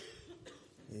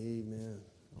Amen.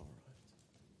 All right.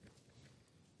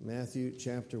 Matthew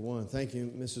chapter 1. Thank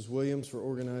you, Mrs. Williams, for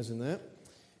organizing that.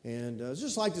 And I'd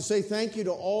just like to say thank you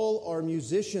to all our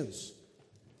musicians.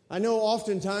 I know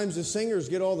oftentimes the singers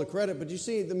get all the credit, but you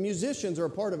see, the musicians are a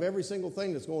part of every single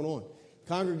thing that's going on.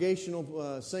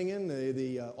 Congregational singing,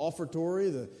 the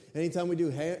offertory, anytime we do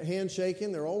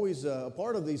handshaking, they're always a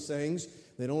part of these things.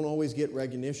 They don't always get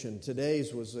recognition.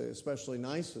 Today's was especially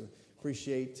nice.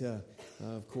 Appreciate,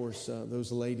 of course,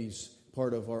 those ladies,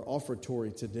 part of our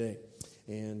offertory today.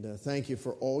 And thank you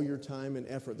for all your time and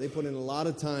effort. They put in a lot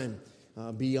of time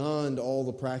beyond all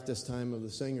the practice time of the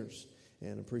singers.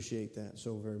 And appreciate that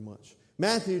so very much.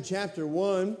 Matthew chapter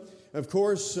 1, of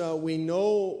course, we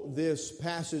know this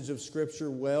passage of Scripture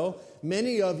well.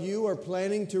 Many of you are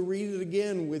planning to read it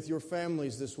again with your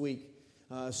families this week.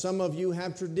 Some of you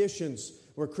have traditions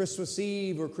where Christmas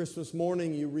Eve or Christmas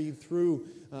morning you read through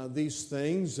these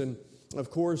things. And,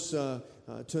 of course,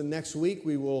 to next week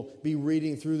we will be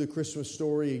reading through the Christmas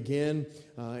story again,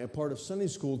 a part of Sunday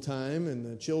school time, and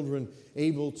the children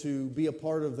able to be a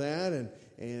part of that.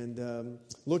 And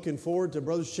looking forward to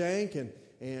Brother Shank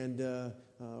and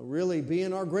really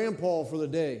being our grandpa for the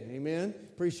day. Amen.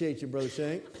 Appreciate you, Brother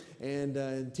Shank,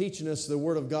 and teaching us the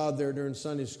Word of God there during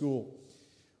Sunday school.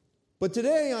 But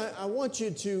today I want you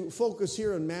to focus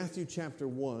here on Matthew chapter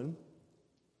 1,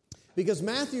 because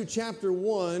Matthew chapter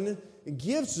 1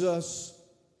 gives us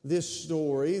this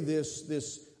story,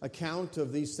 this account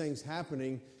of these things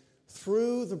happening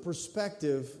through the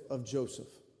perspective of Joseph.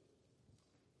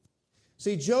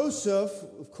 See, Joseph,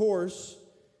 of course,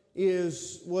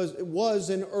 was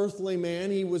an earthly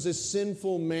man. He was a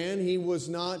sinful man. He was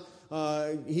not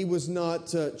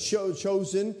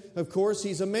chosen. Of course,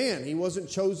 he's a man. He wasn't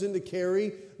chosen to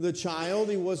carry the child.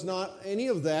 He was not any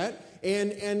of that.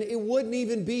 And it wouldn't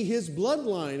even be his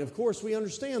bloodline. Of course, we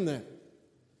understand that.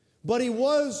 But he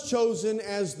was chosen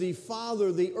as the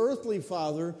father, the earthly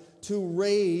father, to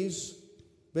raise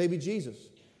baby Jesus.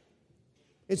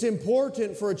 It's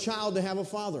important for a child to have a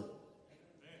father.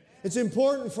 It's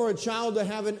important for a child to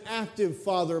have an active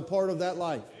father, part of that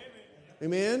life.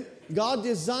 Amen? God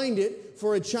designed it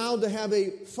for a child to have a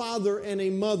father and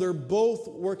a mother both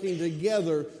working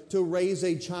together to raise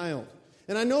a child.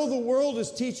 And I know the world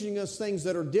is teaching us things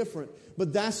that are different,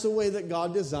 but that's the way that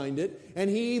God designed it. And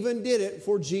He even did it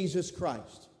for Jesus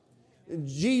Christ.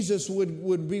 Jesus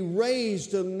would be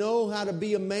raised to know how to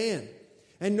be a man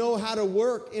and know how to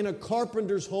work in a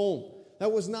carpenter's home.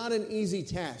 That was not an easy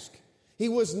task. He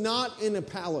was not in a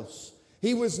palace.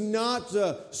 He was not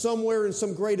somewhere in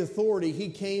some great authority. He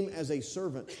came as a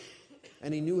servant,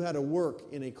 and he knew how to work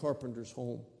in a carpenter's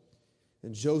home.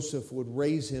 And Joseph would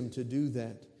raise him to do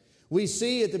that. We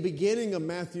see at the beginning of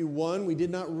Matthew 1, we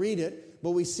did not read it,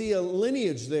 but we see a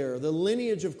lineage there, the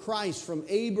lineage of Christ from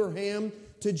Abraham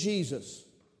to Jesus.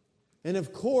 And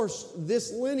of course,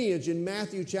 this lineage in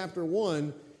Matthew chapter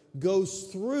 1 goes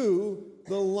through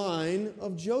the line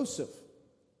of Joseph.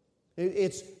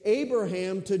 It's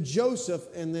Abraham to Joseph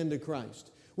and then to Christ.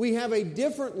 We have a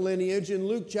different lineage in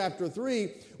Luke chapter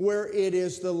 3 where it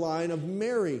is the line of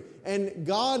Mary. And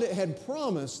God had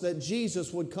promised that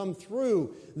Jesus would come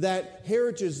through that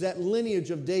heritage, that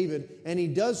lineage of David, and He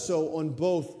does so on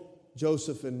both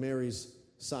Joseph and Mary's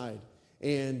side.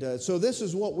 And so this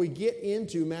is what we get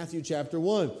into Matthew chapter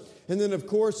 1. And then, of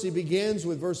course, he begins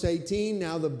with verse 18.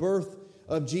 Now the birth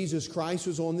of Jesus Christ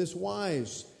was on this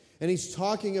wise. And he's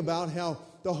talking about how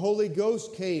the Holy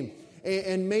Ghost came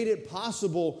and made it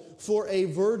possible for a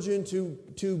virgin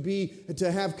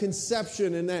to have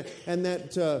conception, and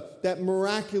that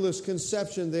miraculous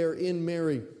conception there in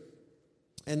Mary.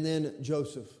 And then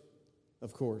Joseph,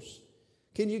 of course.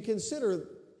 Can you consider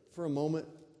for a moment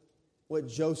what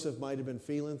Joseph might have been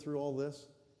feeling through all this?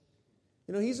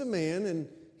 You know, he's a man and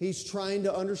he's trying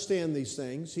to understand these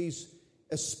things. He's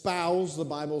espoused, the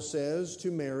Bible says, to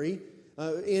Mary.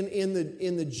 In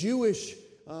the Jewish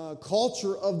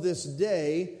culture of this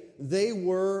day, they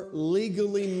were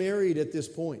legally married at this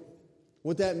point.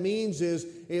 What that means is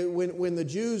when the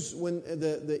Jews, when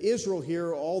the Israel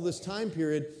here, all this time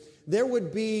period, there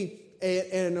would be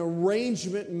an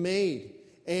arrangement made.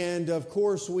 And of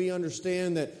course, we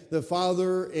understand that the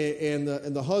father and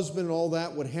the husband and all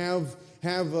that would have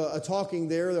a talking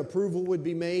there. The approval would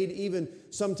be made, even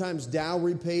sometimes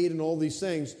dowry paid and all these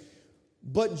things.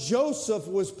 But Joseph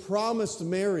was promised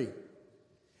Mary,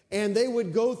 and they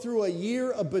would go through a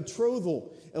year of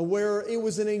betrothal where it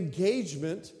was an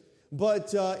engagement,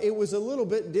 but it was a little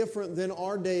bit different than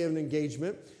our day of an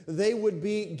engagement. They would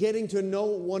be getting to know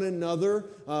one another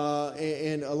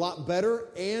and a lot better,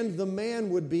 and the man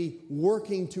would be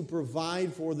working to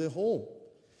provide for the home.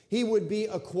 He would be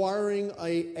acquiring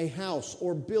a house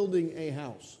or building a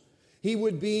house. He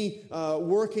would be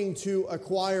working to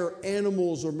acquire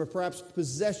animals or perhaps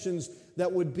possessions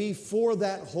that would be for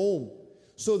that home,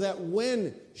 so that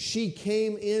when she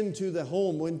came into the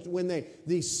home, when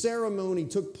the ceremony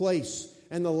took place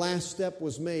and the last step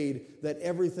was made, that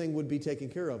everything would be taken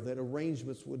care of, that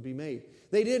arrangements would be made.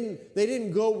 They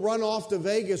didn't go run off to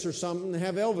Vegas or something and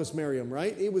have Elvis marry him,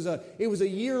 right? It was a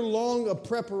year long of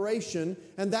preparation,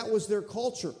 and that was their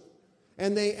culture.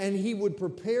 And he would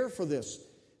prepare for this.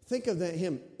 Think of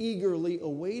him eagerly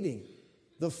awaiting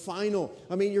the final.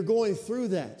 I mean, you're going through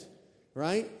that,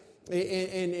 right?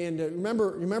 And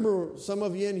remember some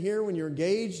of you in here when you're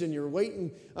engaged and you're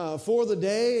waiting for the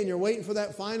day and you're waiting for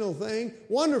that final thing.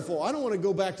 Wonderful. I don't want to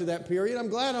go back to that period. I'm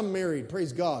glad I'm married.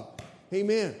 Praise God.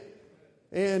 Amen.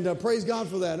 And praise God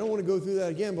for that. I don't want to go through that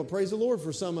again, but praise the Lord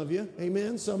for some of you.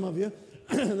 Amen. Some of you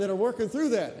that are working through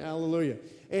that. Hallelujah.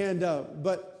 And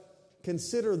but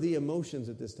consider the emotions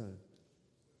at this time.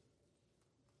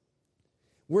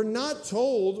 We're not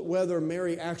told whether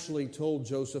Mary actually told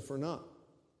Joseph or not.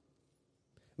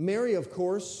 Mary, of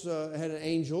course, had an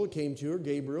angel that came to her,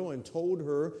 Gabriel, and told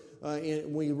her,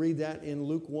 we read that in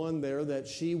Luke 1 there, that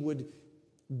she would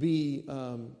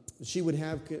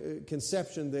have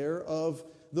conception there of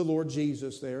the Lord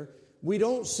Jesus there. We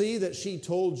don't see that she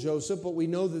told Joseph, but we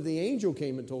know that the angel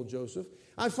came and told Joseph.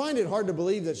 I find it hard to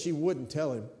believe that she wouldn't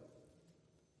tell him.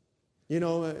 You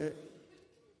know,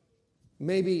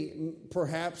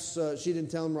 perhaps she didn't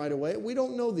tell him right away. We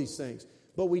don't know these things.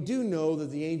 But we do know that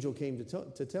the angel came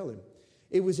to tell him.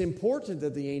 It was important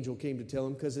that the angel came to tell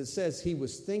him because it says he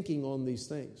was thinking on these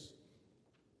things.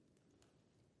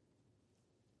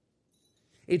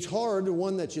 It's hard, the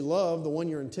one that you love, the one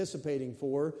you're anticipating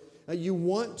for, you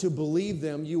want to believe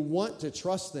them, you want to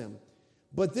trust them.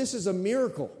 But this is a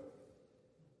miracle.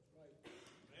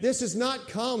 This is not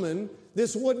common.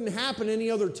 This wouldn't happen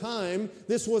any other time.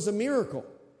 This was a miracle.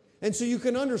 And so you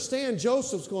can understand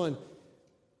Joseph's going,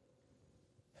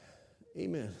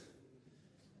 amen.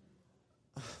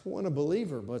 I want to believe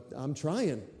her, but I'm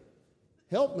trying.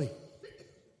 Help me.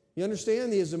 You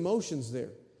understand his emotions there.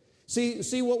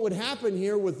 See what would happen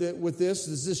here with this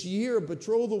is this year of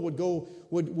betrothal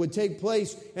would take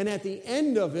place, and at the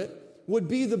end of it would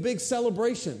be the big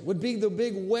celebration, would be the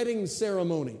big wedding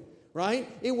ceremony. Right?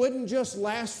 It wouldn't just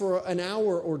last for an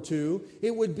hour or two.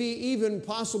 It would be even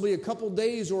possibly a couple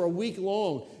days or a week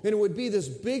long. And it would be this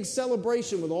big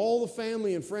celebration with all the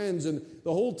family and friends and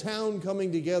the whole town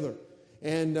coming together.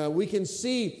 And we can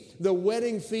see the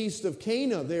wedding feast of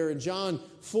Cana there in John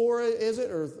 4, is it?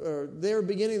 Or there,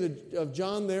 beginning of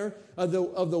John there, of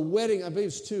the wedding. I believe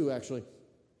it's 2, actually.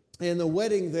 And the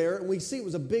wedding there, and we see it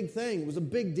was a big thing. It was a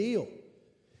big deal.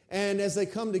 And as they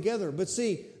come together. But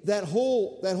see, that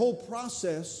whole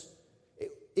process,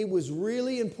 it was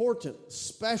really important,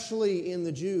 especially in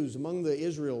the Jews, among the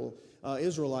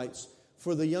Israelites,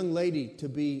 for the young lady to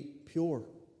be pure,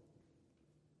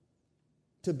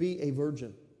 to be a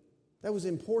virgin. That was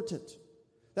important.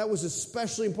 That was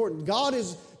especially important. God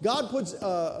puts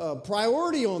a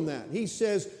priority on that. He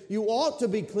says, you ought to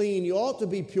be clean, you ought to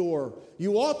be pure,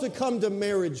 you ought to come to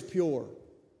marriage pure.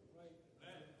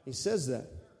 He says that.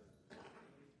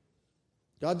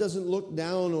 God doesn't look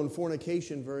down on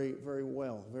fornication very, very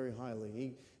well, very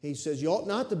highly. He says you ought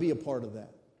not to be a part of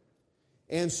that.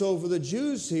 And so for the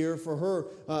Jews here, for her,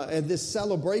 at this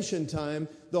celebration time,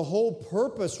 the whole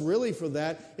purpose really for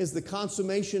that is the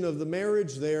consummation of the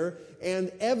marriage there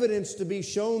and evidence to be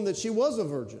shown that she was a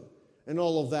virgin and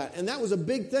all of that. And that was a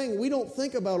big thing. We don't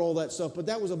think about all that stuff, but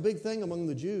that was a big thing among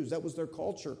the Jews. That was their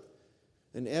culture.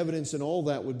 And evidence and all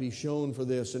that would be shown for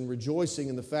this, and rejoicing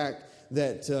in the fact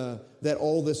that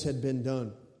all this had been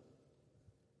done.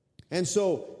 And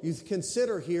so you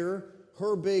consider here,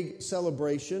 her big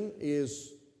celebration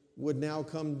would now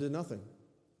come to nothing.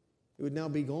 It would now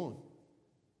be gone.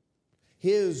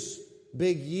 His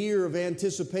big year of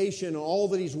anticipation, all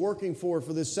that he's working for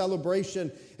this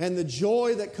celebration, and the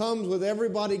joy that comes with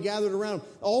everybody gathered around,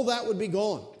 all that would be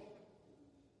gone.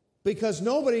 Because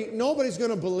nobody's going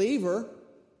to believe her.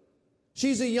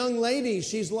 She's a young lady.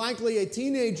 She's likely a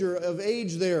teenager of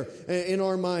age there in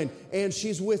our mind. And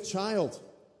she's with child.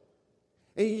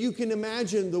 And you can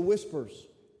imagine the whispers.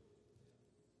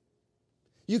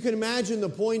 You can imagine the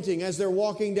pointing as they're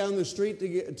walking down the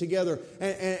street together.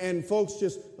 And folks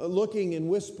just looking and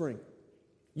whispering.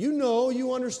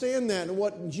 You understand that and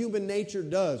what human nature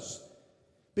does.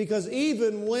 Because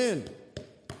even when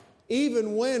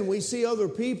we see other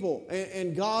people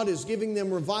and God is giving them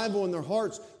revival in their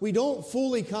hearts, we don't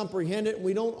fully comprehend it.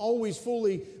 We don't always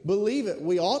fully believe it.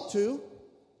 We ought to,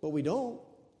 but we don't.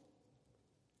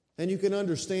 And you can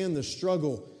understand the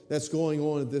struggle that's going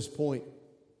on at this point.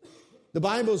 The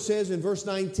Bible says in verse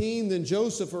 19, then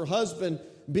Joseph, her husband,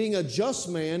 being a just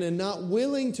man and not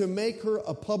willing to make her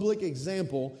a public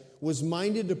example, was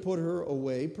minded to put her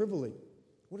away privily.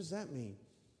 What does that mean?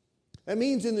 That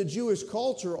means in the Jewish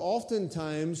culture,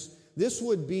 oftentimes, this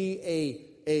would be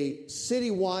a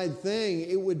citywide thing.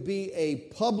 It would be a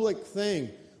public thing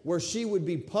where she would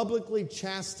be publicly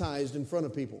chastised in front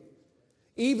of people,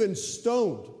 even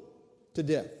stoned to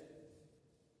death.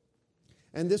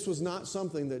 And this was not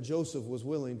something that Joseph was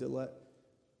willing to let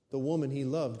the woman he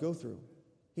loved go through.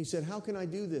 He said, how can I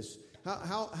do this?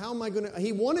 How am I going to...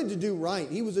 He wanted to do right.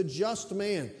 He was a just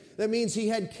man. That means he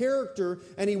had character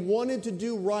and he wanted to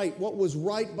do right, what was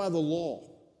right by the law.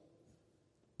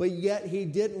 But yet he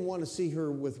didn't want to see her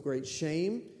with great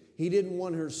shame. He didn't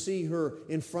want her to see her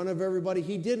in front of everybody.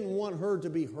 He didn't want her to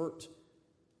be hurt.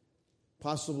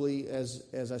 Possibly,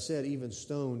 as I said, even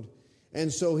stoned. And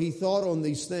so he thought on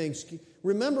these things.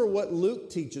 Remember what Luke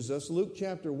teaches us. Luke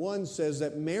chapter 1 says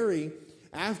that Mary,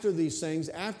 after these things,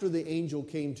 after the angel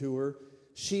came to her,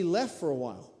 she left for a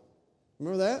while.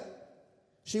 Remember that?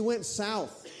 She went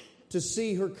south to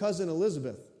see her cousin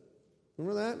Elizabeth.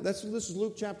 Remember that? This is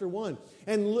Luke chapter 1.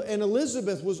 And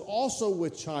Elizabeth was also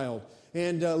with child.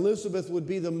 And Elizabeth would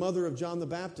be the mother of John the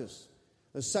Baptist,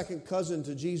 the second cousin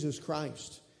to Jesus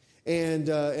Christ. And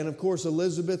of course,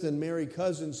 Elizabeth and Mary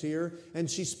cousins here. And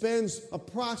she spends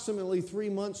approximately 3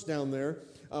 months down there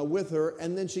with her.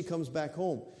 And then she comes back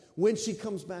home. When she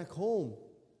comes back home,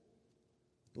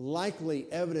 likely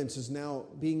evidence is now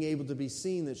being able to be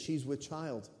seen that she's with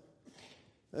child.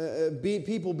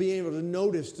 People being able to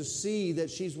notice, to see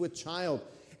that she's with child.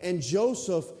 And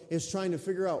Joseph is trying to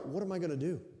figure out, what am I going to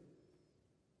do?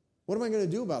 What am I going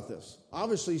to do about this?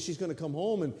 Obviously, she's going to come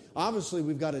home, and obviously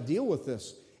we've got to deal with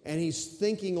this. And he's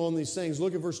thinking on these things.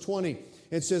 Look at verse 20.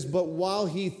 It says, but while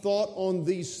he thought on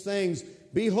these things,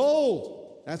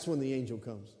 behold, that's when the angel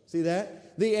comes. See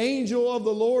that? The angel of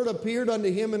the Lord appeared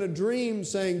unto him in a dream,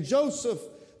 saying, Joseph,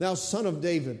 thou son of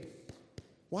David.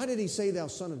 Why did he say, thou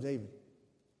son of David?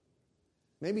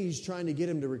 Maybe he's trying to get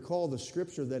him to recall the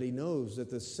scripture that he knows,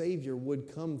 that the Savior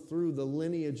would come through the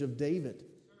lineage of David.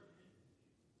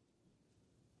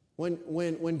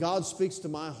 When God speaks to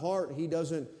my heart, He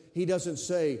doesn't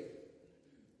say,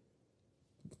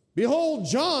 behold,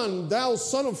 John, thou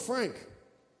son of Frank.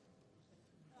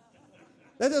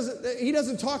 He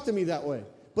doesn't talk to me that way.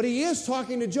 But he is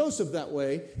talking to Joseph that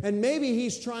way. And maybe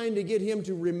he's trying to get him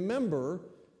to remember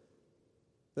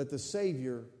that the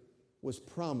Savior was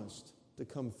promised to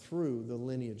come through the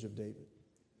lineage of David.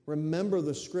 Remember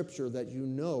the scripture that you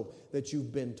know, that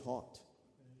you've been taught.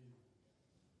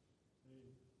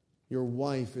 Your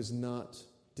wife is not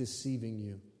deceiving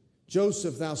you.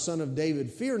 Joseph, thou son of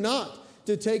David, fear not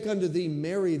to take unto thee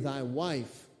Mary thy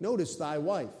wife. Notice thy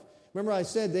wife. Remember I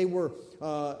said they were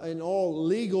in all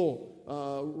legal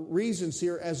reasons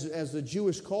here as the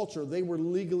Jewish culture. They were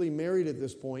legally married at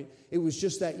this point. It was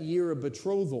just that year of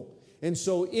betrothal. And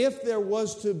so if there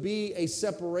was to be a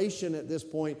separation at this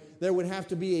point, there would have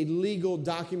to be a legal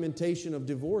documentation of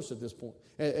divorce at this point,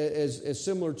 as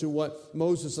similar to what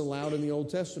Moses allowed in the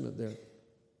Old Testament there.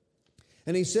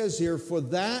 And he says here, for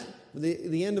that,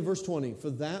 the end of verse 20, for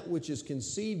that which is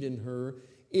conceived in her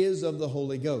is of the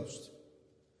Holy Ghost.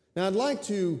 Now I'd like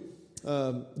to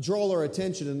draw our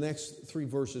attention to the next 3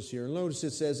 verses here. Notice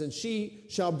it says, and she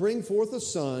shall bring forth a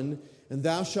son, and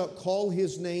thou shalt call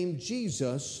his name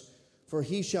Jesus, for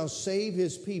he shall save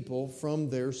his people from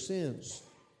their sins.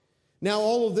 Now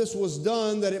all of this was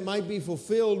done that it might be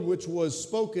fulfilled, which was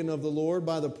spoken of the Lord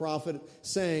by the prophet,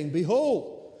 saying,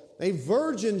 behold, a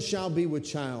virgin shall be with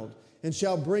child, and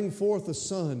shall bring forth a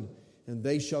son, and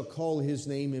they shall call his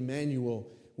name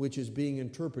Emmanuel, which is being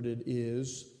interpreted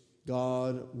is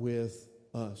God with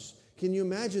us. Can you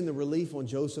imagine the relief on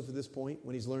Joseph at this point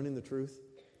when he's learning the truth?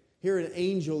 Here an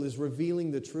angel is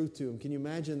revealing the truth to him. Can you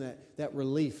imagine that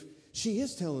relief? She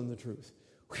is telling the truth.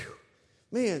 Whew.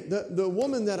 Man, the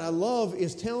woman that I love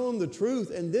is telling the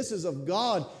truth, and this is of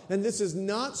God, and this is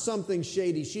not something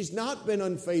shady. She's not been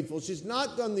unfaithful. She's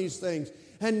not done these things.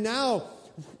 And now,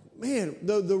 man,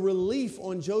 the relief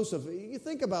on Joseph. You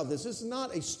think about this. This is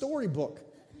not a storybook.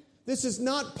 This is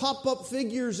not pop-up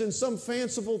figures in some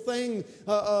fanciful thing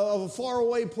of a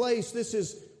faraway place. This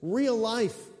is real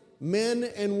life, men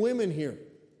and women here.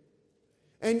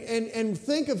 And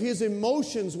think of his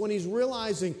emotions when he's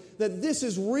realizing that this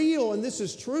is real and this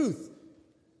is truth.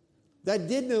 That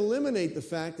didn't eliminate the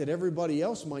fact that everybody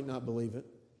else might not believe it,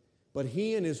 but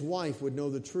he and his wife would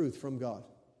know the truth from God,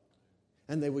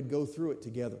 and they would go through it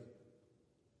together.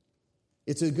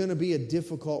 It's going to be a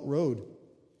difficult road.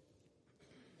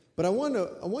 But I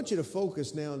want you to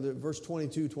focus now on verse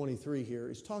 22, 23 here.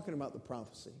 He's talking about the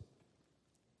prophecy.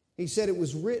 He said it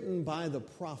was written by the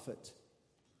prophet,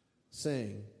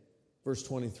 saying, verse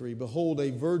 23, Behold,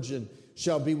 a virgin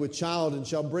shall be with child and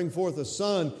shall bring forth a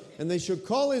son, and they shall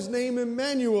call his name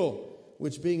Emmanuel,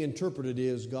 which being interpreted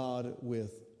is God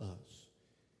with us.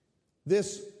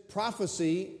 This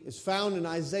prophecy is found in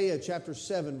Isaiah chapter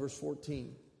 7, verse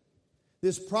 14.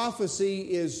 This prophecy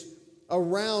is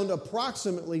around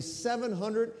approximately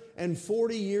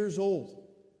 740 years old.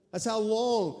 That's how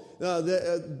long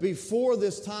before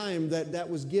this time that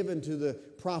was given to the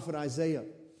prophet Isaiah.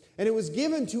 And it was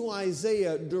given to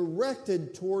Isaiah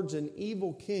directed towards an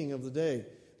evil king of the day,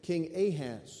 King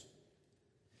Ahaz.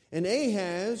 And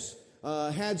Ahaz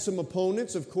had some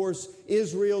opponents. Of course,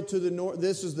 Israel to the north.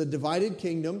 This is the divided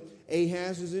kingdom.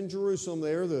 Ahaz is in Jerusalem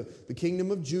there, the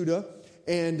kingdom of Judah.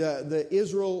 And the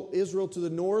Israel to the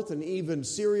north and even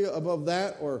Syria above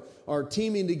that are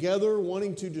teaming together,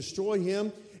 wanting to destroy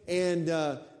him.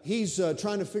 And he's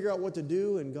trying to figure out what to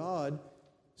do. And God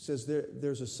says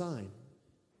there's a sign.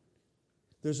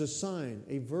 There's a sign.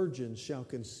 A virgin shall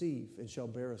conceive and shall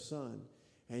bear a son.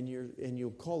 And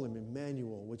you'll call him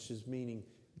Emmanuel, which is meaning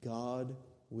God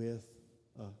with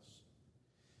us.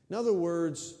 In other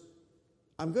words,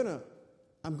 I'm going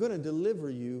to deliver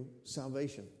you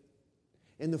salvation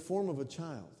in the form of a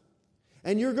child.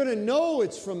 And you're going to know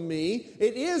it's from me.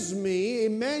 It is me,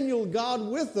 Emmanuel, God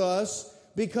with us,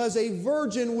 because a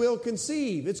virgin will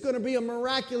conceive. It's going to be a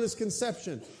miraculous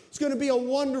conception. It's going to be a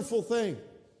wonderful thing.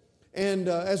 And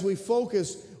as we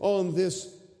focus on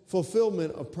this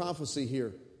fulfillment of prophecy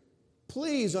here,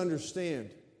 please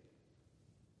understand,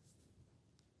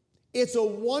 it's a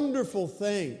wonderful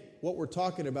thing, what we're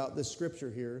talking about, this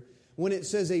scripture here, when it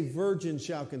says a virgin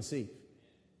shall conceive.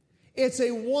 It's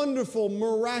a wonderful,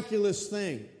 miraculous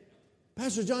thing.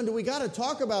 Pastor John, do we got to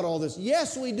talk about all this?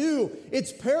 Yes, we do.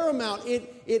 It's paramount.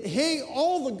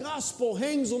 All the gospel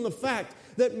hangs on the fact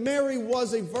that Mary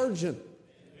was a virgin.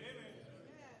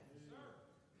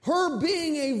 Her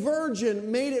being a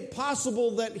virgin made it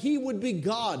possible that he would be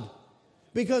God.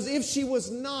 Because if she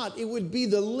was not, it would be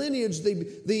the lineage,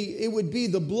 it would be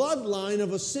the bloodline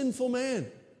of a sinful man.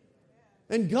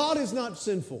 And God is not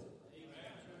sinful.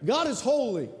 God is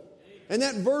holy. And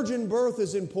that virgin birth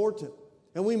is important.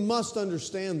 And we must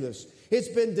understand this. It's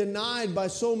been denied by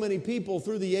so many people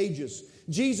through the ages.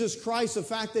 Jesus Christ, the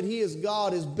fact that He is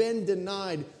God, has been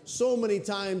denied so many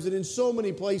times and in so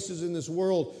many places in this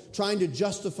world, trying to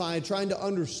justify, trying to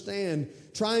understand,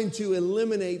 trying to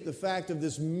eliminate the fact of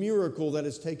this miracle that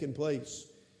has taken place.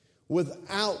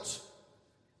 Without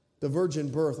the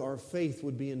virgin birth, our faith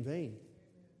would be in vain.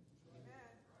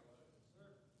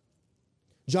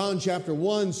 John chapter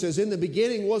 1 says, in the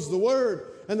beginning was the Word,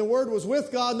 and the Word was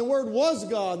with God, and the Word was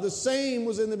God. The same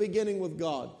was in the beginning with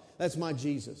God. That's my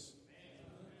Jesus.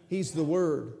 He's the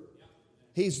Word.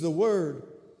 He's the Word.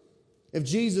 If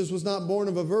Jesus was not born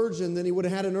of a virgin, then He would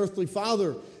have had an earthly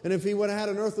father. And if He would have had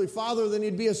an earthly father, then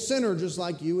He'd be a sinner just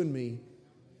like you and me.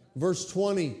 Verse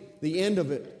 20, the end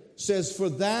of it, says, for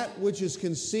that which is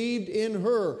conceived in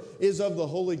her is of the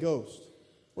Holy Ghost.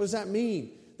 What does that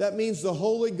mean? That means the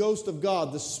Holy Ghost of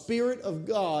God, the Spirit of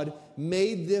God,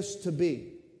 made this to be.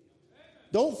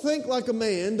 Don't think like a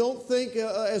man. Don't think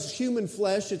as human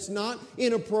flesh. It's not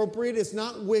inappropriate. It's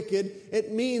not wicked.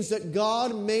 It means that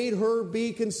God made her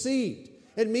be conceived.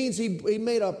 It means He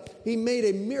made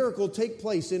a miracle take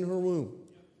place in her womb.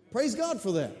 Praise God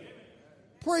for that.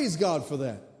 Praise God for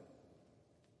that.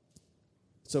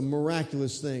 It's a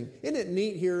miraculous thing. Isn't it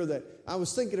neat here that I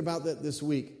was thinking about that this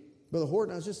week? Brother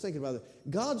Horton, I was just thinking about it.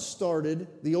 God started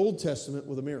the Old Testament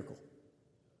with a miracle.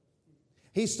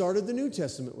 He started the New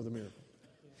Testament with a miracle.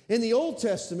 In the Old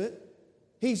Testament,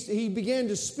 he began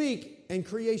to speak and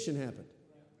creation happened.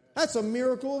 That's a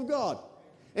miracle of God.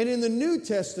 And in the New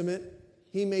Testament,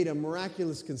 He made a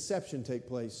miraculous conception take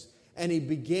place. And He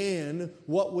began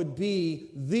what would be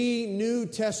the New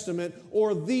Testament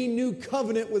or the new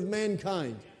covenant with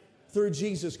mankind through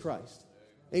Jesus Christ.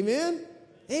 Amen?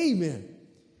 Amen.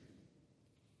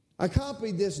 I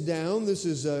copied this down. This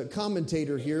is a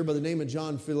commentator here by the name of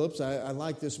John Phillips. I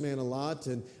like this man a lot,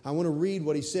 and I want to read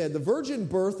what he said. The virgin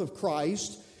birth of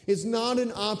Christ is not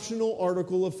an optional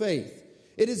article of faith.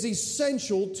 It is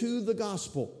essential to the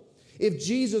gospel. If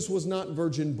Jesus was not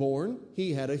virgin born,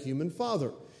 He had a human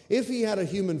father. If He had a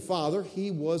human father,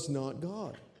 He was not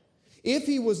God. If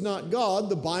He was not God,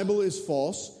 the Bible is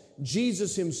false.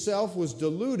 Jesus Himself was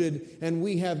deluded, and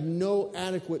we have no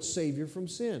adequate Savior from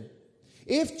sin.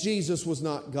 If Jesus was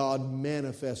not God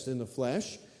manifest in the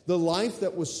flesh, the life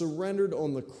that was surrendered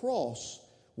on the cross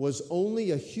was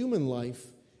only a human life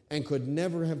and could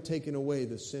never have taken away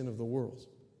the sin of the world.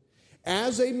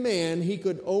 As a man, he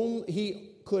could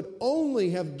only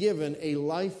have given a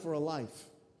life for a life.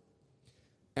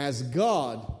 As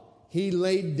God, he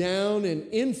laid down an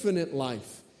infinite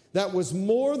life that was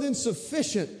more than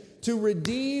sufficient to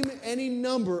redeem any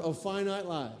number of finite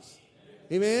lives.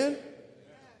 Amen?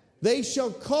 They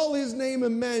shall call his name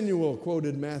Emmanuel,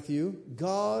 quoted Matthew,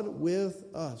 God with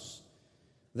us.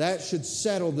 That should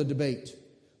settle the debate.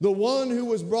 The one who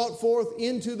was brought forth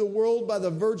into the world by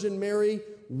the Virgin Mary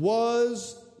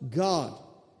was God.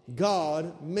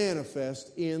 God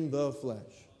manifest in the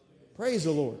flesh. Praise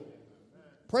the Lord.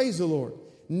 Praise the Lord.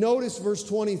 Notice verse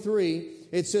 23.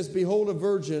 It says, behold, a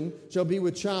virgin shall be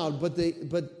with child. But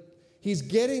he's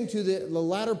getting to the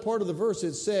latter part of the verse.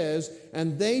 It says,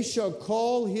 and they shall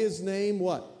call his name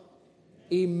what?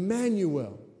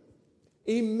 Emmanuel.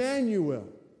 Emmanuel.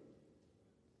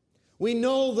 We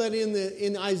know that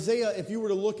in Isaiah, if you were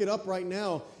to look it up right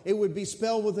now, it would be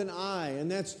spelled with an I. And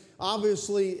that's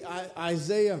obviously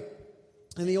Isaiah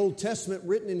in the Old Testament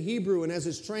written in Hebrew. And as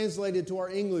it's translated to our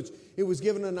English, it was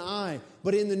given an I.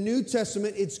 But in the New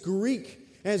Testament, it's Greek.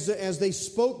 As they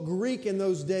spoke Greek in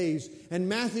those days. And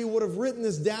Matthew would have written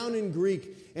this down in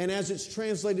Greek. And as it's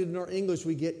translated in our English,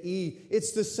 we get E.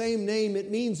 It's the same name.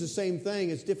 It means the same thing.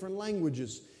 It's different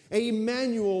languages.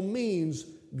 Emmanuel means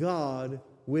God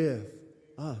with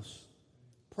us.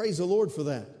 Praise the Lord for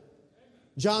that.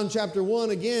 John chapter 1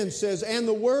 again says, and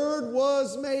the Word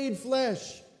was made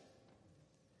flesh,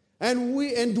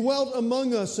 and dwelt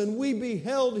among us, and we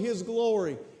beheld his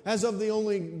glory, as of the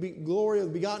only glory of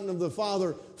the begotten of the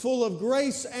Father, full of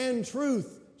grace and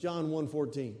truth. John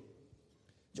 1:14.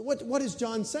 What is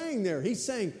John saying there? He's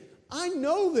saying, I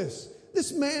know this.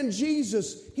 This man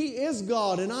Jesus, he is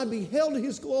God, and I beheld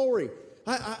his glory.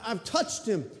 I've touched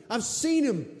him. I've seen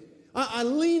him. I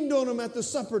leaned on him at the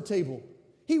supper table.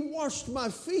 He washed my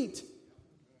feet.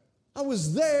 I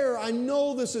was there. I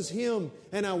know this is him.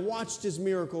 And I watched his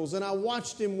miracles, and I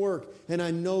watched him work, and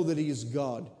I know that he is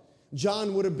God.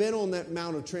 John would have been on that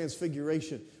Mount of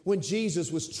Transfiguration when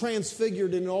Jesus was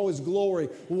transfigured in all his glory,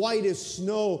 white as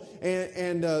snow,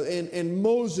 and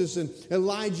Moses and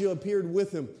Elijah appeared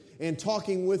with him and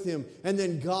talking with him. And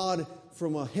then God,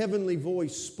 from a heavenly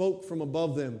voice, spoke from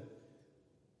above them.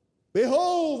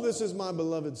 Behold, this is my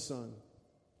beloved Son,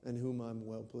 in whom I'm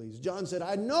well pleased. John said,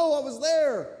 I know I was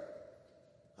there.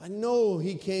 I know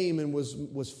he came and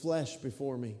was flesh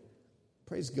before me.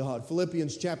 Praise God.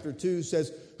 Philippians chapter 2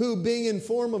 says, who being in the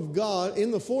form of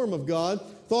God,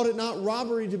 thought it not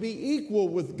robbery to be equal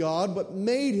with God, but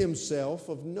made himself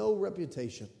of no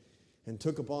reputation, and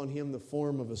took upon him the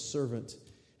form of a servant,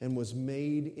 and was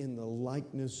made in the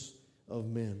likeness of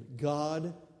men.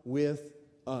 God with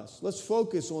us. Let's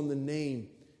focus on the name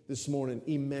this morning,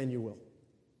 Emmanuel.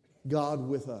 God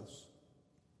with us.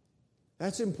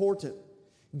 That's important.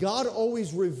 God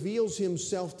always reveals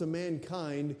himself to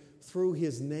mankind through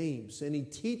his names, and he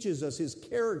teaches us his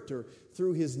character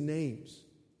through his names.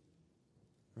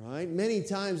 Right? Many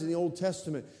times in the Old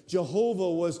Testament, Jehovah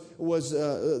was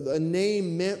a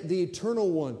name meant the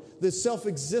eternal one, the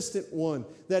self-existent one,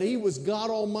 that he was God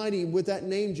Almighty with that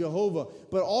name Jehovah.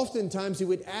 But oftentimes he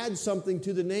would add something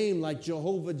to the name like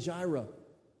Jehovah Jireh,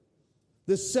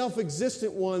 the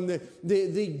self-existent one,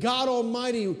 the God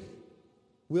Almighty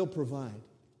will provide.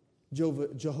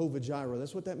 Jehovah Jireh,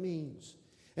 that's what that means.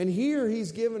 And here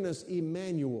he's given us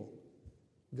Emmanuel,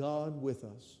 God with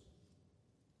us.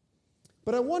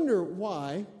 But I wonder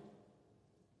why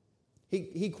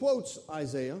he quotes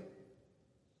Isaiah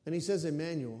and he says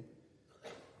Emmanuel.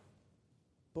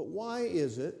 But why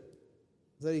is it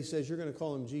that he says you're going to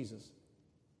call him Jesus?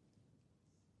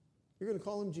 You're going to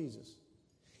call him Jesus.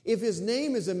 If his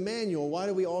name is Emmanuel, why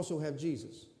do we also have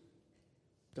Jesus?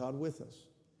 God with us.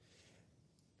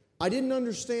 I didn't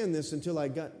understand this until I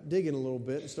got digging a little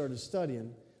bit and started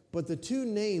studying, but the two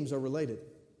names are related.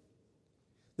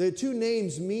 The two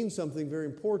names mean something very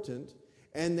important,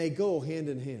 and they go hand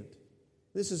in hand.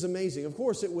 This is amazing. Of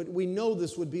course, we know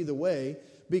this would be the way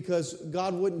because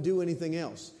God wouldn't do anything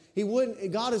else.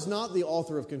 God is not the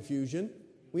author of confusion.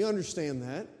 We understand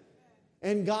that.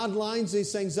 And God lines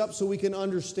these things up so we can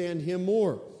understand him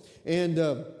more. And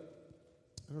I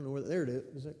don't know where, there it is.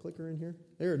 Is that clicker in here?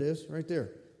 There it is, right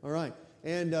there. All right.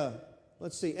 And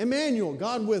let's see. Emmanuel,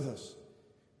 God with us.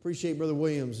 Appreciate Brother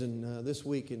Williams and this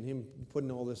week and him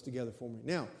putting all this together for me.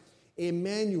 Now,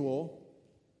 Emmanuel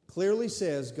clearly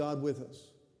says God with us.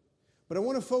 But I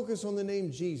want to focus on the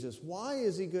name Jesus. Why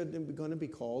is he going to be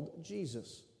called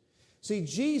Jesus? See,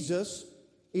 Jesus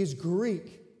is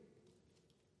Greek.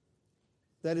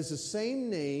 That is the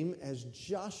same name as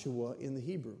Joshua in the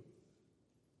Hebrew.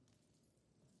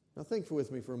 Now think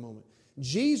with me for a moment.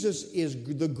 Jesus is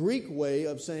the Greek way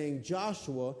of saying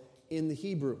Joshua in the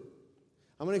Hebrew.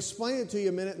 I'm going to explain it to you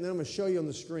in a minute, and then I'm going to show you on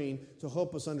the screen to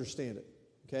help us understand it.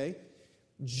 Okay?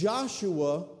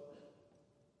 Joshua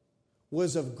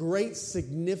was of great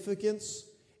significance,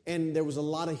 and there was a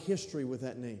lot of history with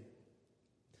that name.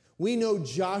 We know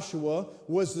Joshua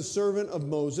was the servant of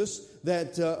Moses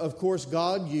that, of course,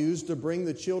 God used to bring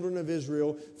the children of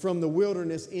Israel from the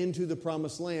wilderness into the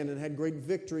promised land and had great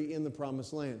victory in the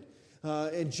promised land.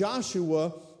 And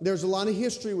Joshua, there's a lot of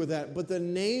history with that, but the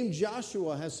name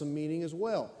Joshua has some meaning as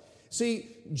well.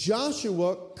 See,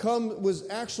 Joshua was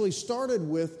actually started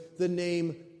with the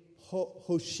name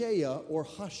Hosea or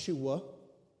Hashua.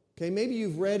 Okay, maybe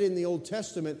you've read in the Old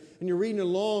Testament and you're reading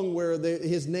along where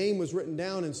his name was written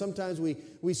down, and sometimes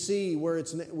we see where it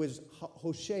was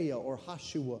Hosea or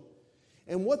Hashua.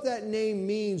 And what that name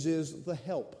means is the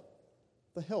help.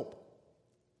 The help.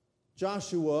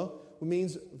 Joshua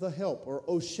means the help, or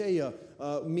Hosea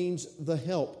means the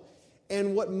help.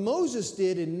 And what Moses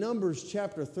did in Numbers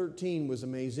chapter 13 was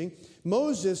amazing.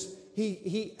 Moses,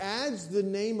 he adds the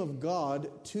name of God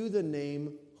to the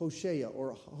name Hosea,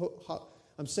 or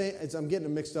I'm getting it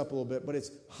mixed up a little bit, but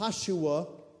it's Hashua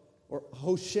or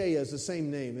Hosea is the same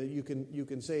name. You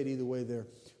can say it either way there.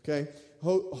 Okay,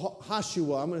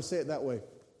 Hashua. I'm going to say it that way.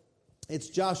 It's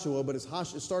Joshua, but it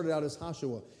started out as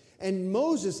Hashua. And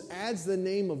Moses adds the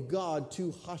name of God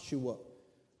to Hashua.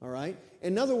 All right.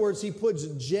 In other words, he puts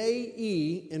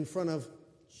J-E in front of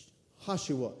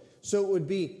Hashua, so it would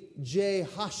be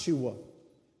Jehashua.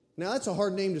 Now that's a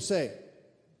hard name to say.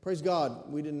 Praise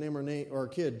God, we didn't name our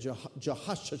kid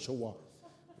Jehashua,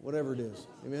 whatever it is.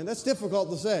 Amen. That's difficult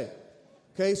to say.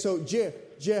 Okay, so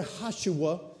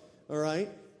Jehashua, all right,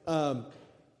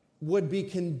 would be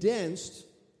condensed,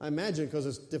 I imagine, because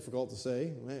it's difficult to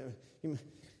say.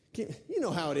 You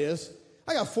know how it is.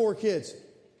 I got 4 kids.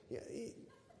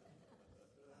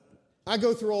 I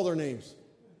go through all their names,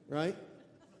 right?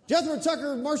 Jethro,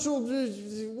 Tucker, Marshall,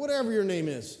 whatever your name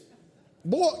is.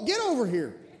 Boy, get over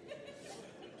here.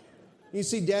 You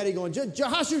see Daddy going, yo,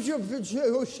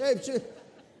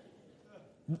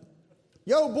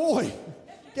 boy,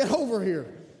 get over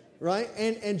here, right?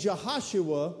 And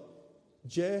Jehashua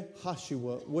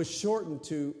was shortened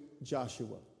to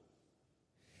Joshua.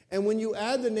 And when you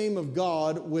add the name of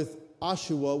God with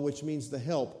Ashua, which means the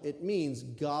help, it means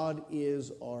God is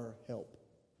our help.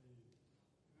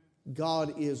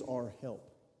 God is our help.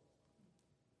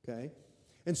 Okay?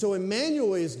 And so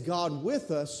Emmanuel is God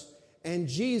with us, and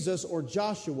Jesus or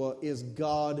Joshua is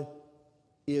God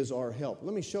is our help.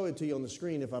 Let me show it to you on the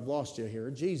screen if I've lost you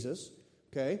here. Jesus,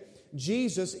 okay?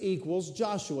 Jesus equals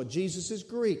Joshua. Jesus is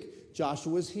Greek.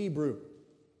 Joshua is Hebrew.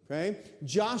 Okay?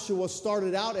 Joshua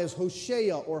started out as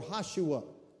Hosea or Hashua. All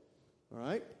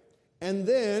right? And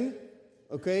then,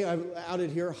 okay, I've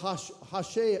added here,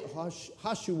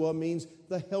 Hashua means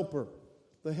the helper.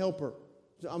 The helper.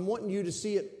 So I'm wanting you to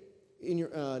see it in your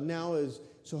now,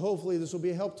 so hopefully this will be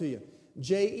a help to you.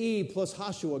 J-E plus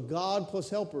Hashua, God plus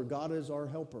helper. God is our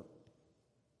helper.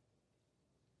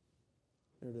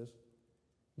 There it is.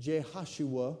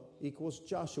 Jehashua equals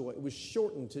Joshua. It was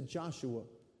shortened to Joshua,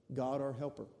 God our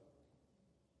helper.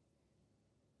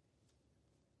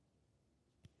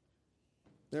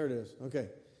 There it is. Okay.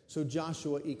 So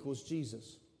Joshua equals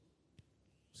Jesus.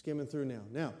 Skimming through now.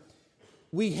 Now,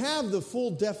 we have the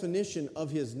full definition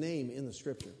of his name in the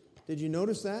Scripture. Did you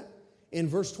notice that? In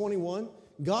verse 21,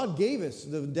 God gave us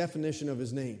the definition of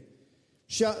his name.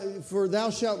 For thou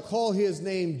shalt call his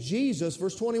name Jesus,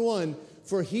 verse 21,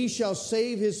 for he shall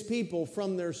save his people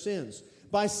from their sins.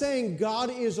 By saying God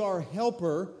is our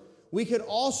helper, we could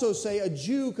also say, a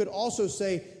Jew could also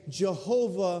say,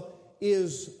 Jehovah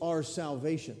is our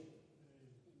salvation.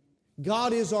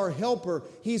 God is our helper.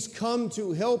 He's come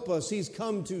to help us. He's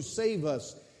come to save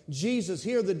us. Jesus,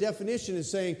 here the definition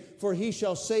is saying, for he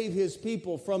shall save his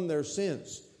people from their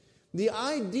sins. The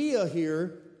idea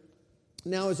here,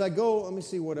 now as I go, let me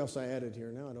see what else I added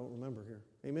here. Now I don't remember here.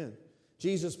 Amen.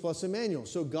 Jesus plus Emmanuel.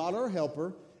 So God our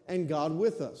helper and God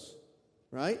with us.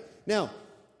 Right? Now,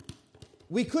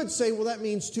 we could say, well, that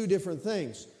means 2 different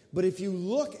things. But if you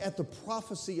look at the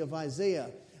prophecy of Isaiah,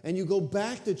 and you go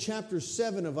back to chapter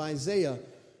 7 of Isaiah,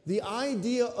 the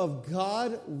idea of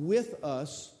God with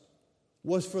us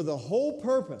was for the whole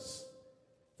purpose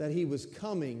that he was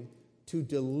coming to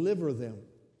deliver them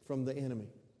from the enemy.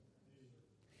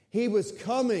 He was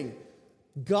coming.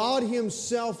 God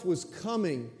himself was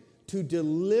coming to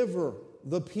deliver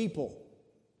the people,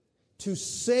 to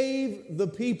save the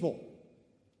people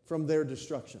from their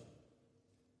destruction.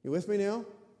 You with me now?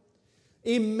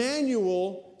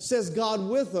 Emmanuel says God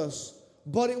with us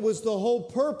but it was the whole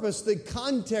purpose, the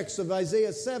context of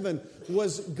Isaiah 7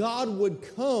 was God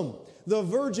would come. The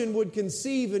virgin would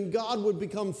conceive and God would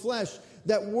become flesh.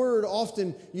 That word,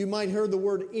 often you might hear the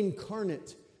word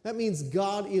incarnate. That means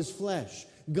God is flesh.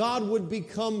 God would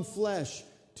become flesh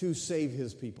to save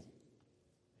His people.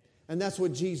 And that's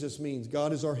what Jesus means.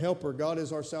 God is our helper. God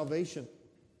is our salvation.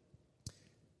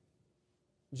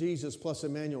 Jesus plus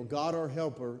Emmanuel. God our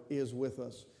helper is with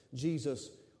us. Jesus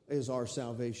is our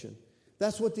salvation.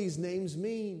 That's what these names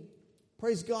mean.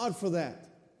 Praise God for that.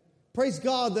 Praise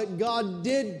God that God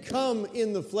did come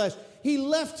in the flesh. He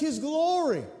left His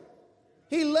glory.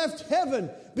 He left heaven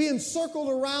being circled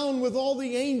around with all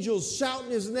the angels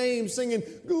shouting His name, singing,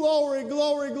 glory,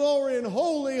 glory, glory, and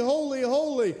holy, holy,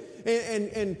 holy,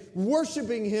 and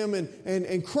worshiping Him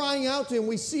and crying out to Him.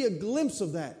 We see a glimpse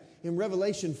of that in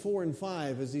Revelation 4 and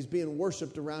 5 as He's being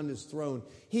worshiped around His throne.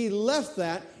 He left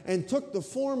that and took the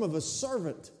form of a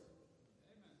servant.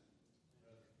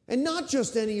 And not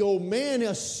just any old man,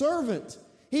 a servant.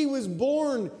 He was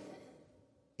born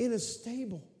in a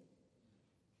stable.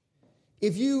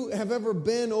 If you have ever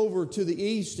been over to the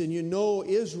east and you know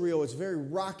Israel, it's very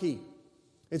rocky.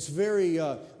 It's very,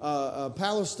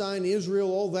 Palestine,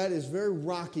 Israel, all that is very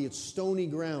rocky. It's stony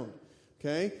ground.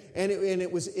 Okay? And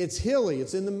it's hilly.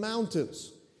 It's in the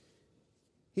mountains.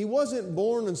 He wasn't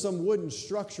born in some wooden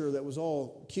structure that was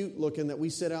all cute looking that we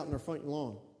set out in our front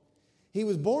lawn. He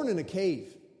was born in a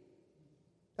cave.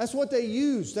 That's what they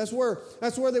used. That's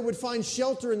where they would find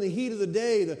shelter in the heat of the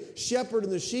day. The shepherd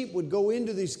and the sheep would go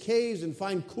into these caves and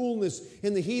find coolness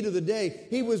in the heat of the day.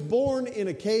 He was born in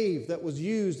a cave that was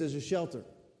used as a shelter.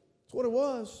 That's what it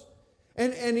was.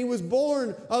 And he was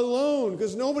born alone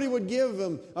because nobody would give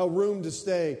him a room to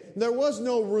stay. There was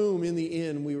no room in the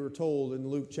inn, we were told in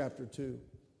Luke chapter 2.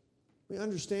 We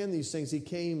understand these things. He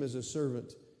came as a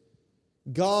servant.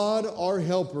 God, our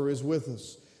helper, is with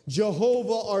us.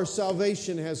 Jehovah, our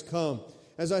salvation, has come.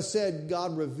 As I said,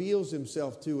 God reveals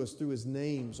Himself to us through His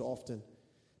names often.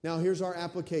 Now, here's our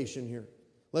application here.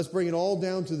 Let's bring it all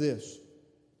down to this.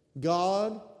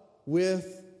 God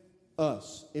with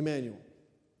us. Emmanuel.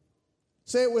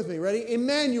 Say it with me. Ready?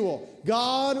 Emmanuel.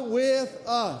 God with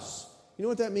us. You know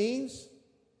what that means?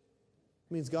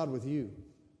 It means God with you.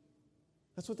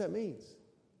 That's what that means.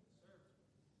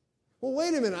 Well,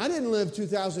 wait a minute. I didn't live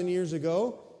 2,000 years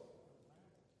ago.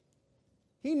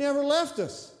 He never left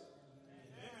us.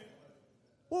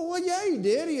 Well, yeah, He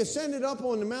did. He ascended up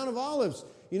on the Mount of Olives.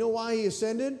 You know why He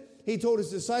ascended? He told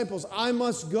His disciples, I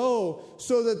must go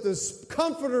so that the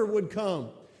Comforter would come.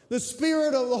 The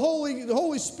Spirit of the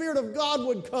Holy Spirit of God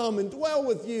would come and dwell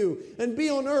with you and be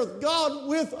on earth. God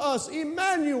with us,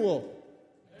 Emmanuel.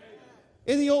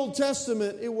 In the Old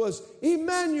Testament, it was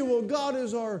Emmanuel. God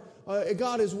is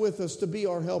with us to be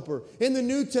our helper. In the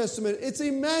New Testament, it's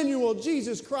Emmanuel.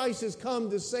 Jesus Christ has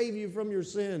come to save you from your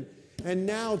sin. And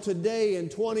now today in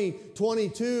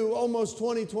 2022, almost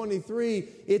 2023,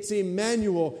 it's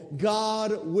Emmanuel.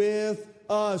 God with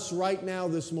us right now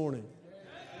this morning.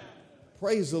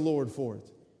 Praise the Lord for it.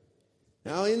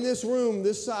 Now in this room,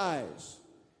 this size,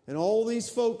 and all these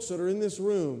folks that are in this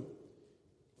room,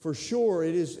 for sure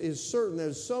it is certain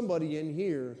there's somebody in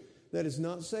here that is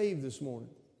not saved this morning.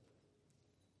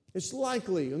 It's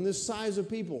likely in this size of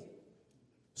people.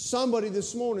 Somebody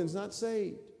this morning is not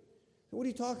saved. What are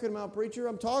you talking about, preacher?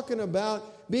 I'm talking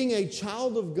about being a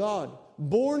child of God,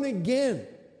 born again,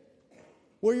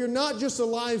 where you're not just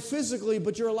alive physically,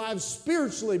 but you're alive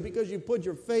spiritually because you put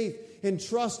your faith and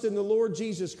trust in the Lord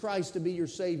Jesus Christ to be your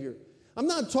Savior. I'm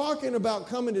not talking about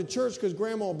coming to church because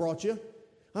Grandma brought you.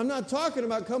 I'm not talking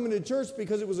about coming to church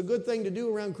because it was a good thing to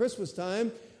do around Christmas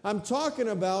time. I'm talking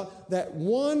about that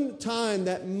one time,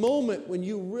 that moment when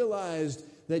you realized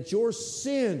that your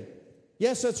sin,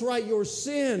 yes, that's right, your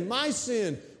sin, my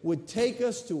sin, would take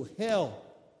us to hell.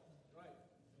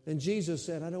 And Jesus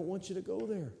said, I don't want you to go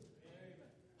there.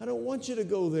 I don't want you to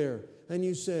go there. And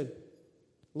you said,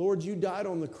 Lord, you died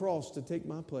on the cross to take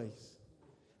my place.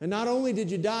 And not only did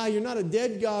you die, you're not a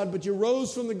dead God, but you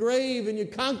rose from the grave and you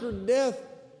conquered death.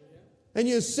 And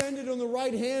you ascended on the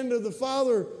right hand of the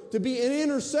Father to be an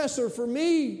intercessor for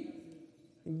me.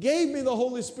 And gave me the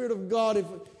Holy Spirit of God.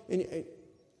 And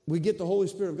we get the Holy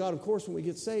Spirit of God, of course, when we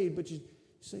get saved. But you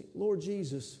say, Lord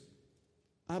Jesus,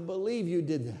 I believe you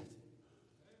did that.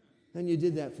 And you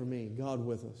did that for me, God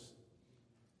with us.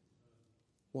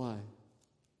 Why?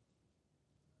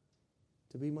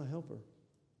 To be my helper.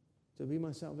 To be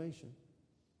my salvation.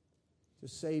 To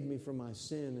save me from my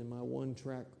sin and my one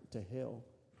track to hell.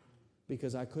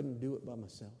 Because I couldn't do it by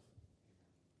myself.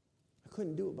 I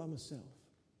couldn't do it by myself.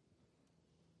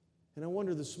 And I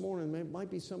wonder this morning, there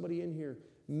might be somebody in here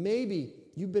Maybe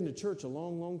you've been to church a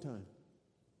long, long time.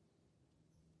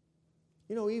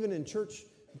 You know, even in church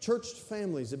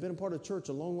families that have been a part of church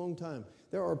a long, long time,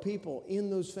 there are people in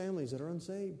those families that are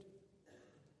unsaved.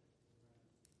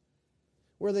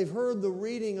 Where they've heard the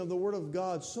reading of the Word of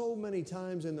God so many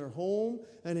times in their home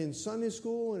and in Sunday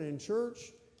school and in church.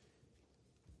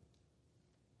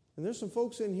 And there's some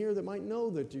folks in here that might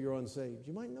know that you're unsaved.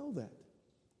 You might know that.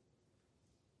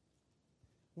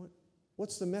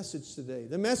 What's the message today?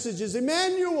 The message is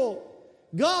Emmanuel.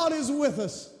 God is with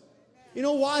us. You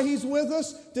know why He's with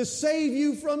us? To save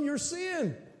you from your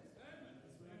sin.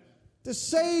 To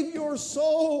save your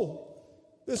soul.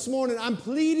 This morning, I'm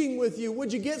pleading with you.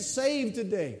 Would you get saved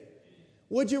today?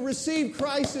 Would you receive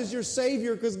Christ as your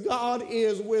Savior? Because God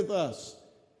is with us.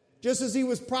 Just as He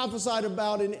was prophesied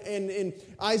about in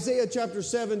Isaiah chapter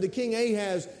 7 to King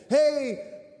Ahaz. Hey,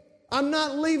 I'm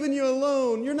not leaving you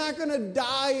alone. You're not going to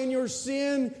die in your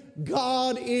sin.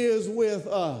 God is with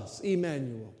us.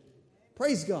 Emmanuel.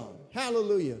 Praise God.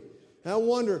 Hallelujah. I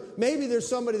wonder, maybe there's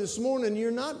somebody this morning,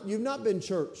 you've not been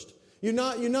churched. You're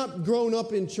not grown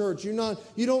up in church. You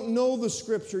don't know the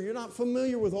Scripture. You're not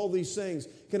familiar with all these things.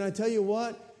 Can I tell you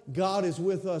what? God is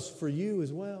with us for you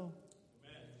as well.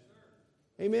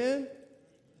 Amen?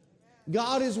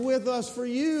 God is with us for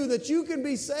you that you can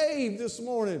be saved this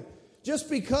morning.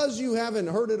 Just because you haven't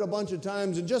heard it a bunch of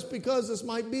times and just because this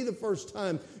might be the first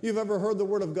time you've ever heard the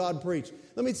Word of God preached.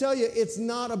 Let me tell you, it's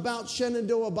not about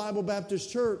Shenandoah Bible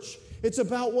Baptist Church. It's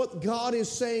about what God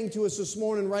is saying to us this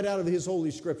morning right out of His Holy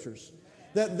Scriptures.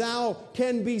 That thou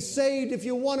can be saved if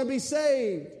you want to be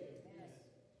saved.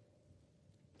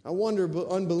 I wonder,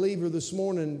 unbeliever this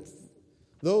morning,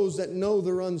 those that know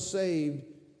they're unsaved,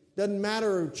 doesn't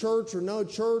matter church or no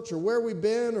church or where we've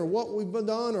been or what we've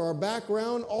done or our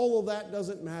background, all of that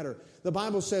doesn't matter. The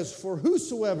Bible says, for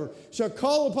whosoever shall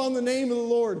call upon the name of the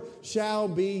Lord shall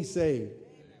be saved.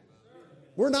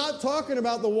 We're not talking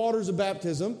about the waters of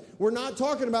baptism. We're not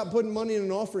talking about putting money in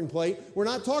an offering plate. We're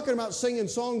not talking about singing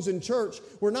songs in church.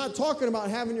 We're not talking about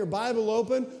having your Bible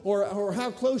open or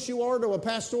how close you are to a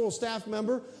pastoral staff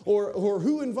member or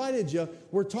who invited you.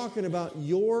 We're talking about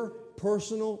your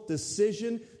personal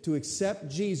decision to accept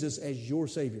Jesus as your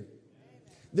Savior.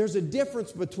 There's a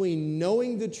difference between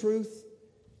knowing the truth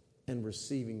and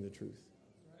receiving the truth.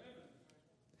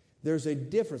 There's a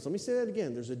difference. Let me say that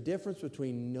again. There's a difference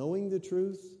between knowing the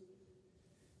truth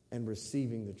and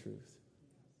receiving the truth.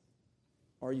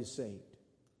 Are you saved?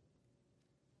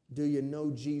 Do you know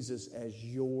Jesus as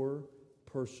your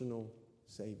personal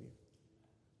Savior?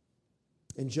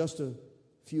 In just a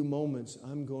few moments,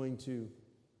 I'm going to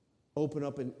open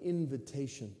up an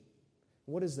invitation.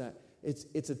 What is that?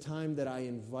 It's a time that I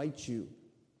invite you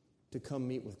to come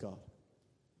meet with God.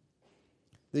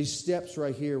 These steps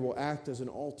right here will act as an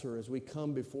altar as we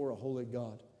come before a holy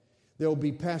God. There will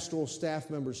be pastoral staff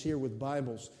members here with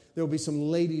Bibles. There will be some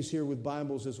ladies here with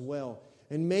Bibles as well.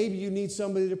 And maybe you need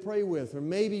somebody to pray with, or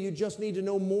maybe you just need to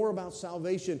know more about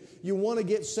salvation. You want to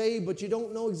get saved, but you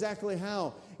don't know exactly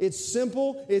how. It's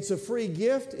simple, it's a free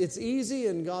gift, it's easy,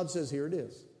 and God says, here it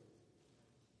is.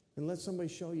 And let somebody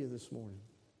show you this morning.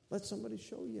 Let somebody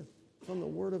show you from the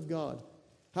Word of God.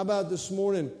 How about this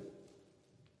morning,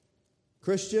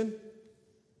 Christian?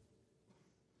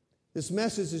 This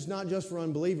message is not just for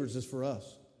unbelievers, it's for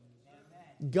us.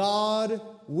 God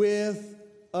with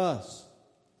us.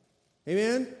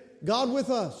 Amen? God with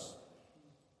us.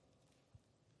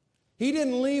 He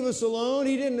didn't leave us alone.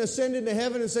 He didn't ascend into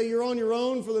heaven and say, you're on your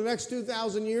own for the next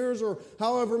 2,000 years or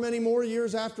however many more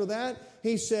years after that.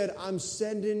 He said, I'm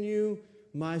sending you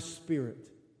my Spirit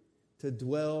to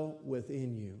dwell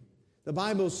within you. The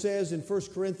Bible says in 1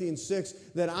 Corinthians 6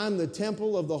 that I'm the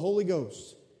temple of the Holy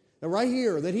Ghost. Now right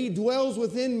here, that He dwells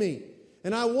within me.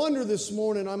 And I wonder this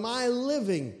morning, am I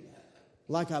living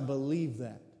like I believe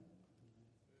that?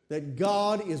 That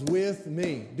God is with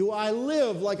me. Do I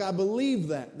live like I believe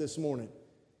that this morning?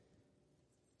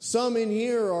 Some in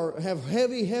here have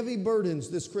heavy, heavy burdens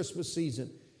this Christmas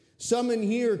season. Some in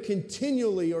here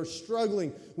continually are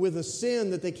struggling with a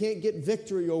sin that they can't get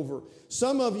victory over.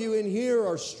 Some of you in here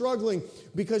are struggling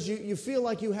because you feel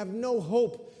like you have no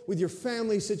hope with your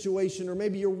family situation or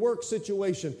maybe your work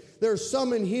situation. There are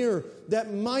some in here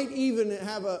that might even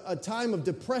have a time of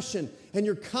depression and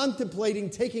you're contemplating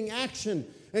taking action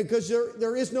because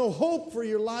there is no hope for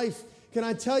your life. Can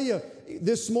I tell you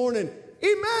this morning,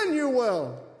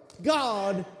 Emmanuel,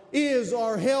 God is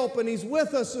our help and He's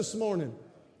with us this morning.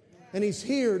 And He's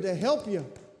here to help you.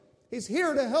 He's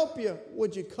here to help you.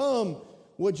 Would you come?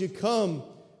 Would you come?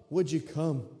 Would you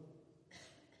come?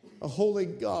 A holy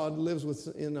God lives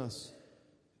within us.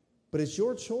 But it's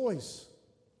your choice.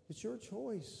 It's your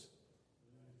choice.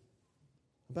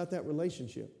 about that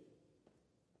relationship.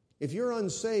 If you're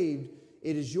unsaved,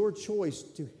 it is your choice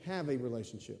to have a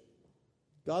relationship.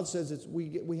 God says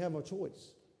we have a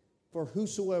choice. For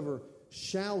whosoever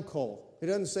shall call. It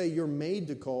doesn't say you're made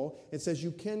to call. It says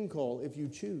you can call if you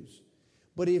choose.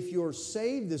 But if you're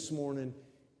saved this morning,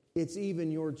 it's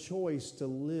even your choice to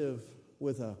live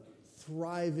with a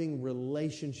thriving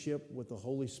relationship with the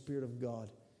Holy Spirit of God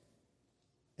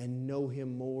and know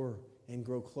Him more and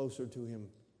grow closer to Him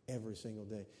every single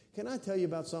day. Can I tell you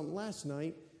about something? Last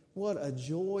night, what a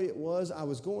joy it was. I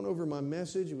was going over my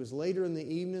message. It was later in the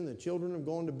evening. The children have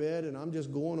gone to bed, and I'm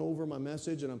just going over my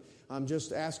message, and I'm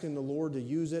just asking the Lord to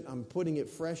use it. I'm putting it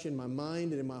fresh in my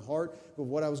mind and in my heart of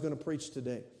what I was going to preach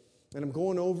today. And I'm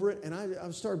going over it, and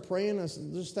I started praying. I was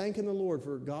just thanking the Lord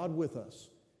for God with us.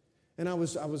 And I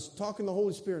was talking to the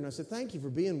Holy Spirit, and I said, thank you for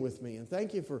being with me, and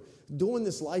thank you for doing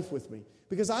this life with me.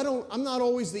 Because I'm not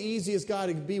always the easiest guy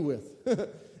to be with.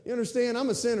 You understand? I'm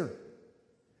a sinner.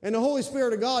 And the Holy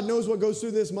Spirit of God knows what goes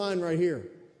through this mind right here.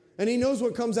 And He knows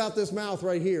what comes out this mouth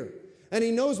right here. And He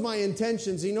knows my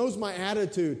intentions. He knows my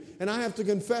attitude. And I have to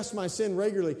confess my sin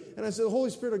regularly. And I said,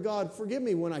 Holy Spirit of God, forgive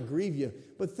me when I grieve you.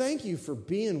 But thank you for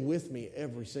being with me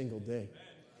every single day.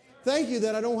 Thank you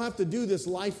that I don't have to do this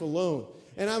life alone.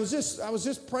 And I was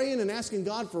just praying and asking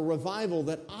God for revival,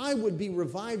 that I would be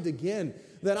revived again.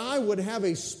 That I would have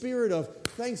a spirit of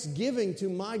thanksgiving to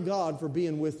my God for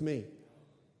being with me.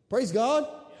 Praise God.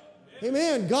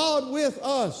 Amen. God with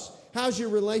us. How's your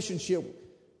relationship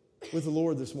with the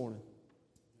Lord this morning?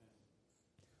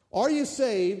 Are you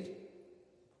saved?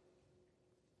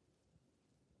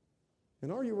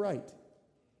 And are you right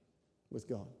with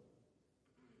God?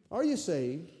 Are you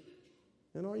saved?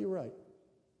 And are you right?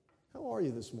 How are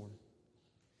you this morning?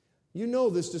 You know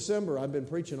this December I've been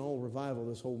preaching all revival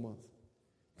this whole month.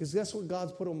 Because that's what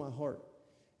God's put on my heart.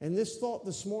 And this thought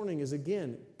this morning is,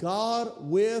 again, God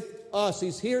with us.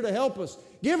 He's here to help us.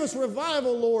 Give us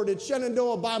revival, Lord, at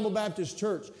Shenandoah Bible Baptist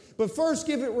Church. But first,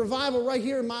 give it revival right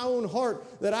here in my own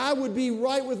heart, that I would be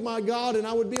right with my God and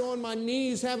I would be on my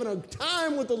knees having a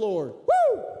time with the Lord.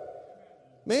 Woo!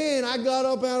 Man, I got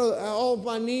up out of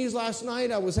my knees last night.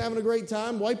 I was having a great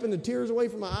time, wiping the tears away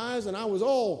from my eyes, and I was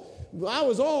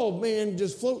all, man,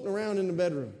 just floating around in the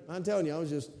bedroom. I'm telling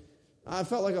you, I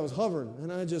felt like I was hovering,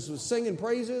 and I just was singing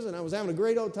praises, and I was having a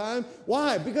great old time.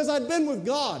 Why? Because I'd been with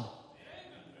God.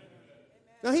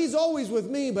 Now, He's always with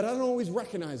me, but I don't always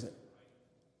recognize it.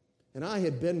 And I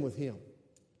had been with Him.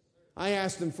 I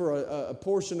asked Him for a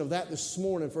portion of that this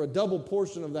morning, for a double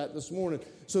portion of that this morning,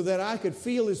 so that I could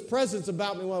feel His presence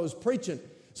about me while I was preaching,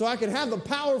 so I could have the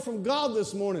power from God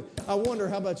this morning. I wonder,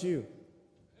 how about you?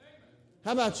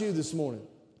 How about you this morning?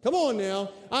 Come on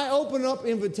now. I open up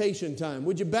invitation time.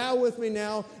 Would you bow with me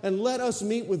now and let us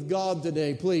meet with God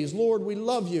today, please? Lord, we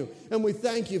love you and we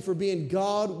thank you for being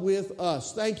God with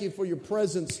us. Thank you for your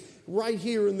presence right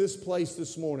here in this place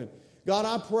this morning. God,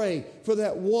 I pray for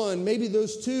that one, maybe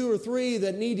those 2 or 3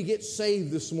 that need to get saved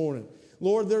this morning.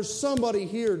 Lord, there's somebody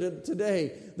here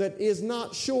today that is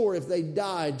not sure if they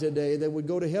died today they would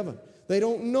go to heaven. They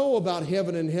don't know about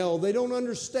heaven and hell. They don't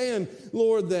understand,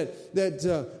 Lord, that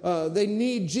they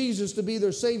need Jesus to be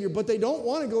their Savior. But they don't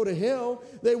want to go to hell.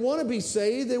 They want to be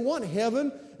saved. They want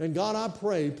heaven. And God, I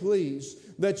pray, please,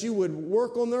 that you would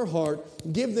work on their heart.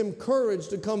 Give them courage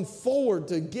to come forward,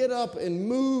 to get up and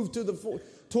move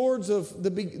towards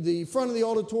the front of the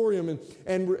auditorium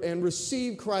and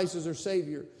receive Christ as their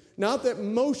Savior. Not that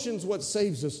motion's what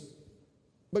saves us,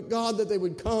 but God, that they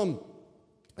would come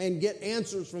and get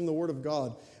answers from the Word of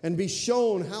God and be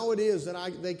shown how it is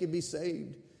that they could be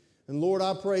saved. And Lord,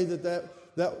 I pray that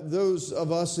those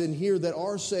of us in here that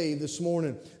are saved this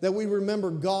morning, that we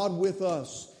remember God with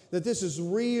us, that this is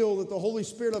real, that the Holy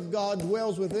Spirit of God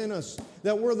dwells within us,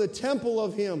 that we're the temple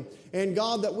of Him, and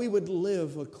God, that we would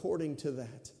live according to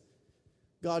that.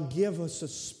 God, give us a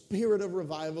spirit of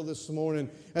revival this morning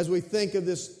as we think of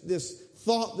this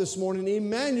thought this morning.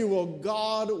 Emmanuel,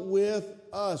 God with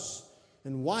us.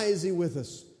 And why is He with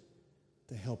us?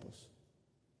 To help us.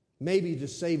 Maybe to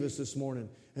save us this morning.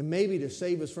 And maybe to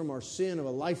save us from our sin of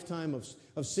a lifetime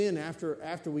of sin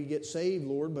after we get saved,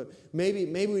 Lord. But maybe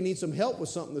we need some help with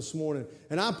something this morning.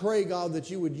 And I pray, God, that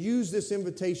you would use this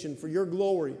invitation for your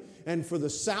glory and for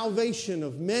the salvation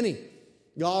of many.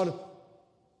 God,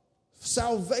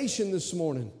 salvation this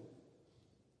morning.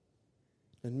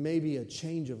 And maybe a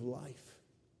change of life.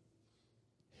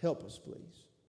 Help us, please.